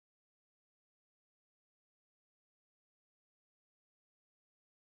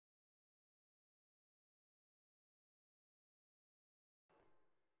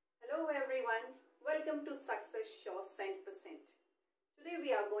Hello everyone, welcome to Success Sure %. Today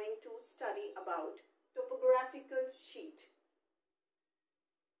we are going to study about topographical sheet.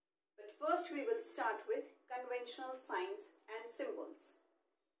 But first we will start with conventional signs and symbols.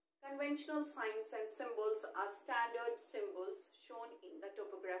 Conventional signs and symbols are standard symbols shown in the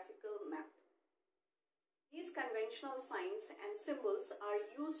topographical map. These conventional signs and symbols are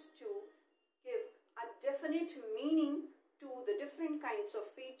used to give a definite meaning to the different kinds of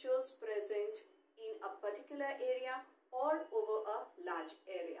features present in a particular area or over a large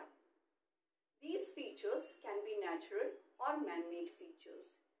area. These features can be natural or man-made features.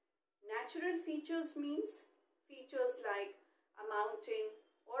 Natural features means features like a mountain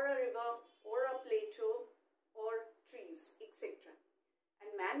or a river or a plateau or trees, etc. And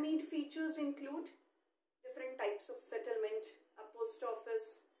man-made features include different types of settlement, a post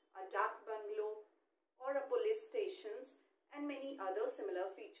office, a dak bungalow, or a police stations, and many other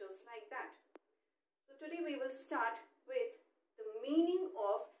similar features like that. So today we will start with the meaning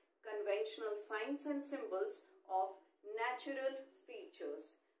of conventional signs and symbols of natural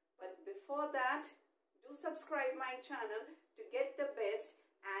features. But before that, do subscribe my channel to get the best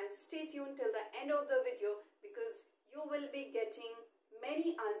and stay tuned till the end of the video because you will be getting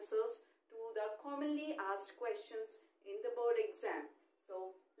many answers to the commonly asked questions in the board exam.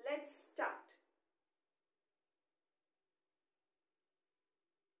 So let's start.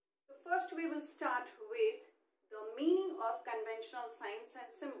 First, we will start with the meaning of conventional signs and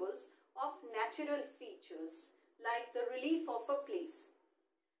symbols of natural features, like the relief of a place.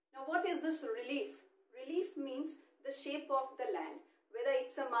 Now, what is this relief? Relief means the shape of the land, whether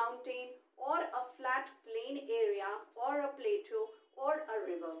it's a mountain or a flat plain area or a plateau or a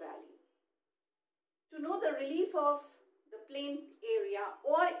river valley. To know the relief of the plain area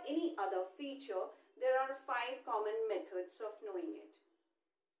or any other feature, there are 5 common methods of knowing it.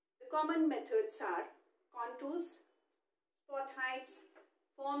 The common methods are contours, spotheights,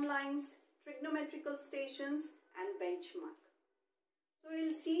 formlines, trigonometrical stations, and benchmark. So we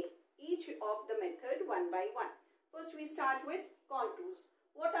will see each of the method one by one. First we start with contours.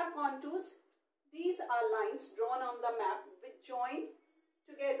 What are contours? These are lines drawn on the map which join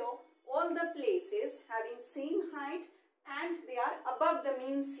together all the places having same height and they are above the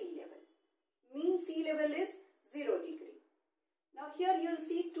mean sea level. Mean sea level is 0 degree. Now here you will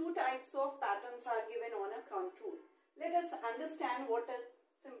see 2 types of patterns are given on a contour. Let us understand what it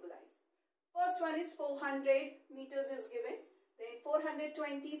symbolizes. First one is 400 meters is given. Then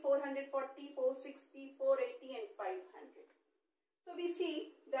 420, 440, 460, 480 and 500. So we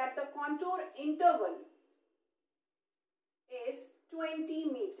see that the contour interval is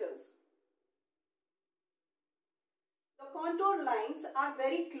 20 meters. The contour lines are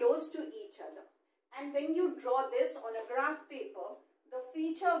very close to each other. And when you draw this on a graph paper, the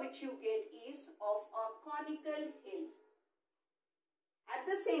feature which you get is of a conical hill. At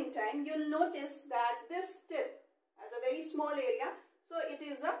the same time, you'll notice that this tip has a very small area, so it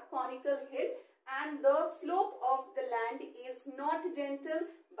is a conical hill and the slope of the land is not gentle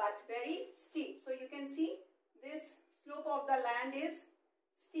but very steep. So you can see this slope of the land is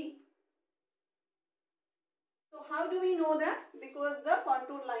steep. So how do we know that? Because the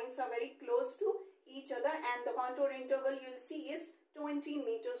contour lines are very close to each other and the contour interval you'll see is 20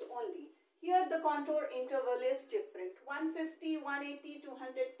 meters only. Here the contour interval is different. 150, 180,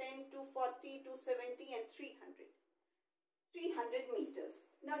 210, 240, 270 and 300. 300 meters.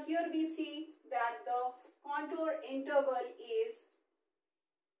 Now here we see that the contour interval is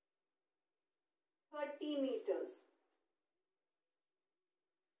 30 meters.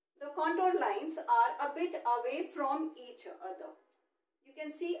 The contour lines are a bit away from each other. You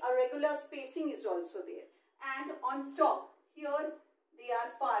can see a regular spacing is also there. And on top, here they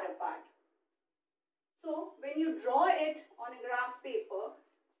are far apart. So when you draw it on a graph paper,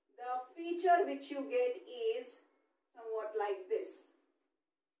 the feature which you get is somewhat like this.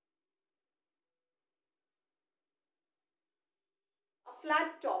 A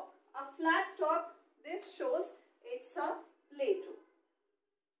flat top. A flat top, this shows it's a plateau.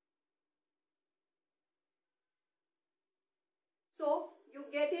 So you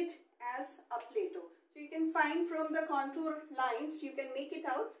get it as a plateau. So you can find from the contour lines, you can make it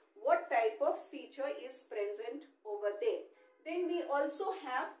out what type of feature is present over there. Then we also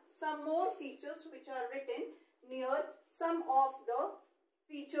have some more features which are written near some of the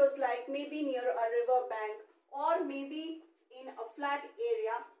features like maybe near a river bank or maybe in a flat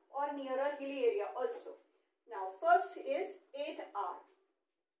area or near a hilly area also. Now first is 8R.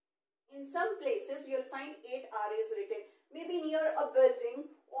 In some places you will find 8R is written. Maybe near a building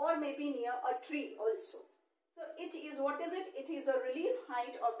or maybe near a tree also. So So it is, what is it? It is the relief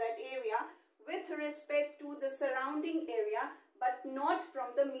height of that area with respect to the surrounding area, but not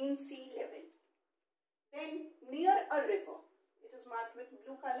from the mean sea level. Then near a river, it is marked with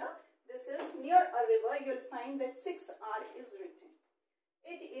blue color. This is near a river. You'll find that 6R is written.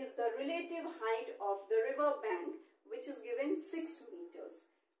 It is the relative height of the river bank, which is given 6 meters.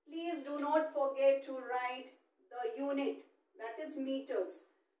 Please do not forget to write the unit, that is meters.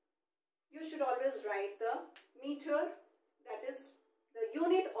 You should always write the meter, that is the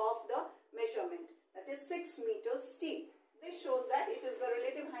unit of the measurement, that is 6 meters steep. This shows that it is the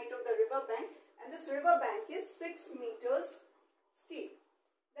relative height of the river bank, and this river bank is 6 meters steep.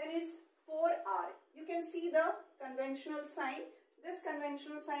 Then is 4R. You can see the conventional sign. This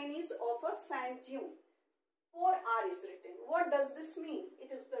conventional sign is of a sand dune. 4R is written. What does this mean?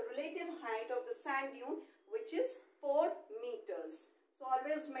 It is the relative height of the sand dune, which is 4 meters. So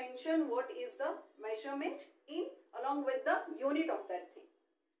always mention what is the measurement in along with the unit of that thing.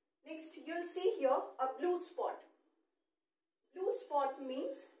 Next, you'll see here a blue spot. Blue spot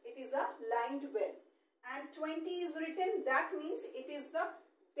means it is a lined well. And 20 is written. That means it is the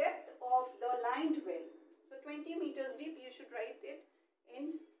depth of the lined well. So 20 meters deep, you should write it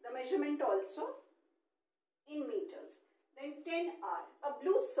in the measurement also in meters. Then 10R, a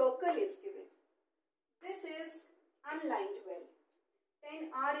blue circle is given. This is unlined well.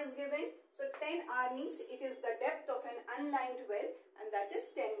 10R is given. So 10R means it is the depth of an unlined well, and that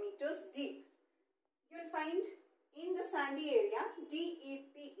is 10 meters deep. You'll find in the sandy area,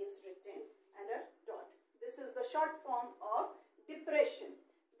 DEP is written and a dot. This is the short form of depression.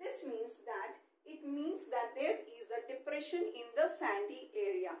 This means that there is a depression in the sandy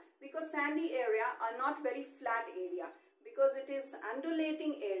area, because sandy area are not very flat area, because it is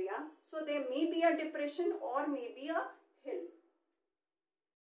undulating area. So there may be a depression or may be a hill.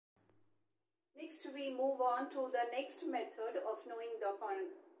 Next we move on to the next method of knowing the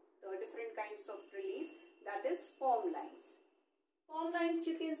different kinds of relief, that is form lines. Form lines,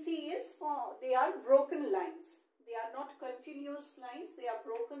 you can see, they are broken lines. They are not continuous lines, they are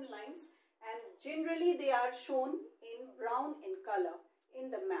broken lines, and generally they are shown in brown in color in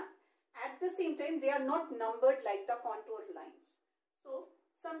the map. At the same time, they are not numbered like the contour lines. So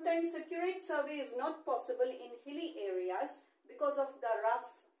sometimes accurate survey is not possible in hilly areas because of the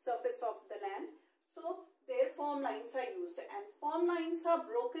rough surface of the land. So their form lines are used, and form lines are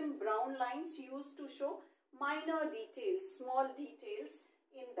broken brown lines used to show minor details, small details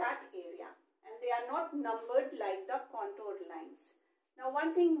in that area, and they are not numbered like the contour lines. Now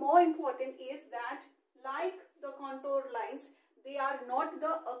one thing more important is that, like the contour lines, they are not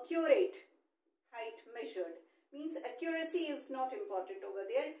the accurate height measured. Means accuracy is not important over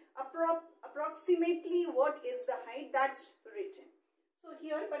there. Approximately what is the height, that's written. So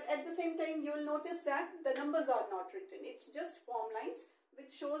here, but at the same time you will notice that the numbers are not written. It's just form lines which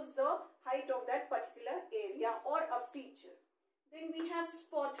shows the height of that particular area or a feature. Then we have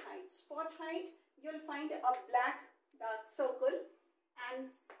spot height. Spot height, you'll find a black dark circle and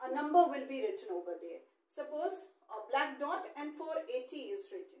a number will be written over there. Suppose a black dot and 480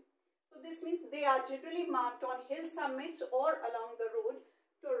 is written. So this means they are generally marked on hill summits or along the road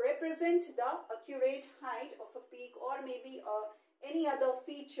to represent the accurate height of a peak or maybe any other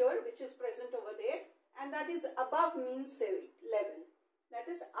feature which is present over there, and that is above mean sea level. That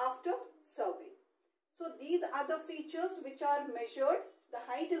is after survey. So these are the features which are measured. The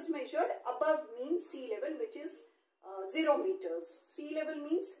height is measured above mean sea level, which is 0 meters. Sea level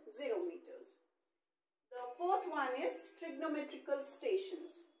means 0 meters. The fourth one is trigonometrical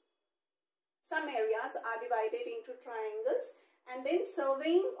stations. Some areas are divided into triangles and then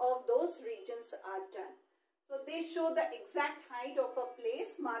surveying of those regions are done. So they show the exact height of a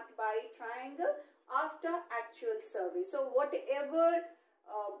place marked by triangle after actual survey. So whatever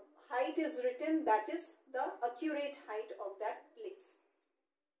height is written, that is the accurate height of that place.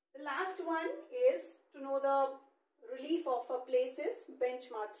 The last one is to know the relief of a place is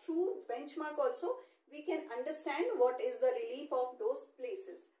benchmark. Through benchmark also we can understand what is the relief of those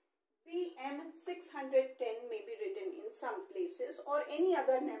places. BM 610 may be written in some places or any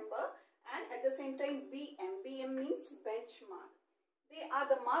other number, and at the same time BM. BM means benchmark. They are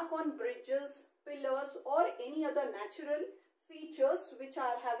the mark on bridges, pillars or any other natural features which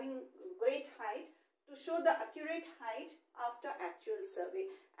are having great height to show the accurate height after actual survey.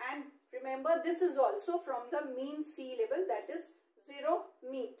 And remember, this is also from the mean sea level, that is 0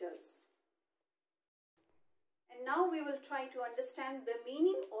 meters. And now we will try to understand the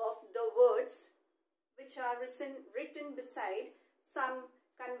meaning of the words which are written beside some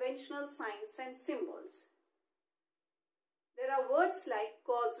conventional signs and symbols. There are words like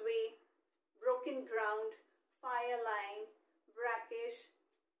causeway, broken ground, fireline, brackish,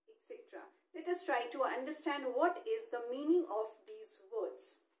 etc. Let us try to understand what is the meaning of these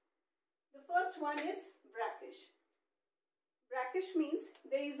words. The first one is brackish. Brackish means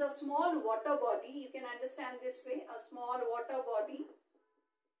there is a small water body. You can understand this way, a small water body.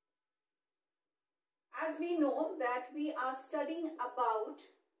 As we know that we are studying about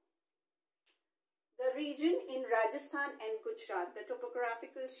the region in Rajasthan and Gujarat. The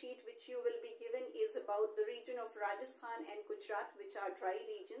topographical sheet which you will be given is about the region of Rajasthan and Gujarat, which are dry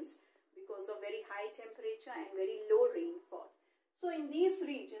regions because of very high temperature and very low rainfall. So in these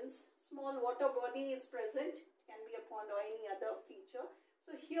regions, small water body is present. It can be a pond or any other feature.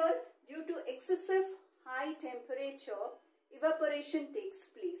 So here, due to excessive high temperature, evaporation takes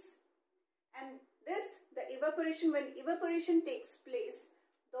place. And when evaporation takes place,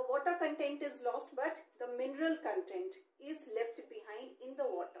 the water content is lost, but the mineral content is left behind in the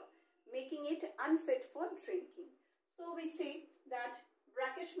water, making it unfit for drinking. So we say that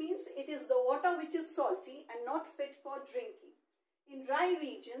brackish means it is the water which is salty and not fit for drinking. In dry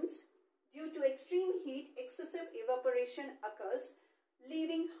regions, due to extreme heat, excessive evaporation occurs,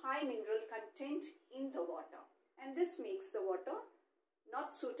 leaving high mineral content in the water. And this makes the water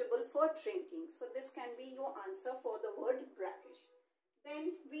not suitable for drinking. So this can be your answer for the word brackish.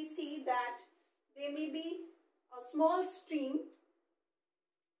 Then we see that there may be a small stream.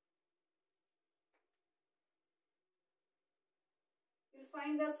 You'll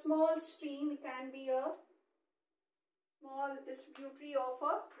find a small stream. It can be a small distributary of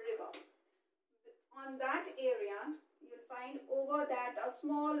a river. On that area, you'll find over that a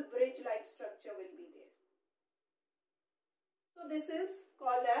small bridge-like structure will be there. So this is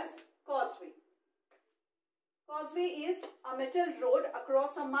called as causeway. Causeway is a metal road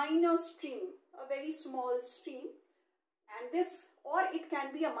across a minor stream, a very small stream, and this, or it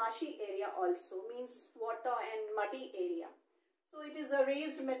can be a marshy area also, means water and muddy area. So it is a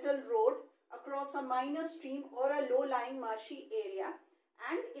raised metal road across a minor stream or a low-lying marshy area,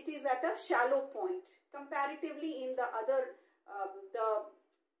 and it is at a shallow point. Comparatively in the other, the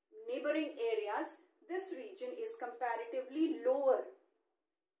neighboring areas, this region is comparatively lower.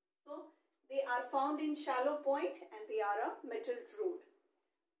 So they are found in shallow point and they are a metal road.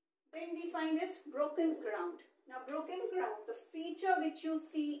 Then we find is broken ground. Now broken ground, the feature which you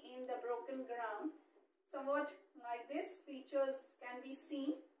see in the broken ground, somewhat like this, features can be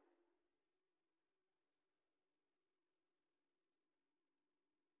seen.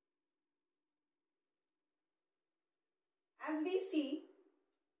 As we see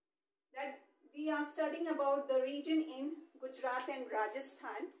that we are studying about the region in Gujarat and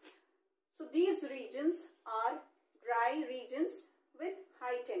Rajasthan. So these regions are dry regions with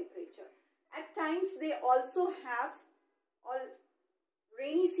high temperature. At times they also have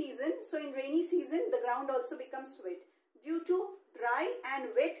rainy season. So in rainy season the ground also becomes wet. Due to dry and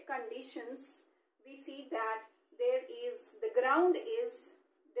wet conditions, we see that the ground is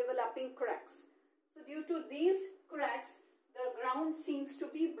developing cracks. So due to these cracks, the ground seems to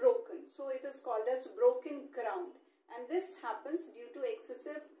be broken. So it is called as broken ground. And this happens due to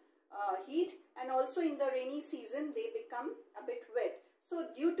excessive heat, and also in the rainy season they become a bit wet. So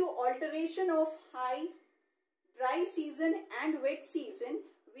due to alteration of high dry season and wet season,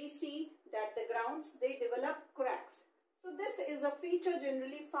 we see that the grounds, they develop cracks. So this is a feature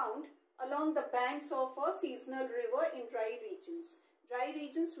generally found along the banks of a seasonal river in dry regions. Dry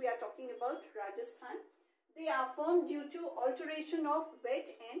regions, we are talking about Rajasthan. They are formed due to alteration of wet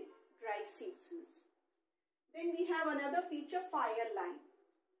and dry seasons. Then we have another feature, fireline.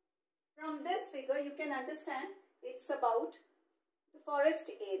 From this figure you can understand it's about the forest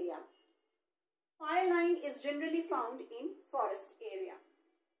area. Fireline is generally found in forest area.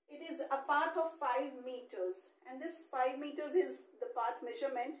 It is a path of 5 meters, and this 5 meters is the path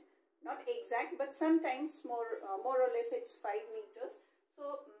measurement, not exact, but sometimes more or less it's 5 meters.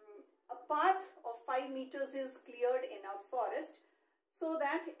 So a path of 5 meters is cleared in a forest, so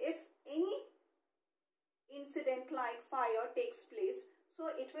that if any incident like fire takes place, so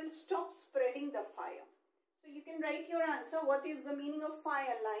it will stop spreading the fire. So you can write your answer. What is the meaning of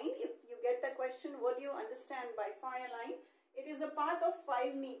fireline? If you get the question, what do you understand by fireline? It is a path of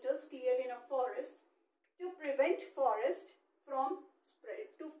 5 meters cleared in a forest to prevent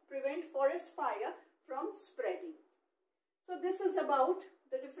forest fire from spreading. So this is about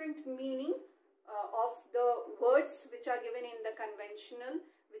the different meaning of the words which are given in the conventional,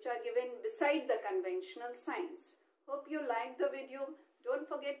 which are given beside the conventional signs. Hope you liked the video. Don't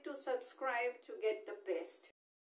forget to subscribe to get the best.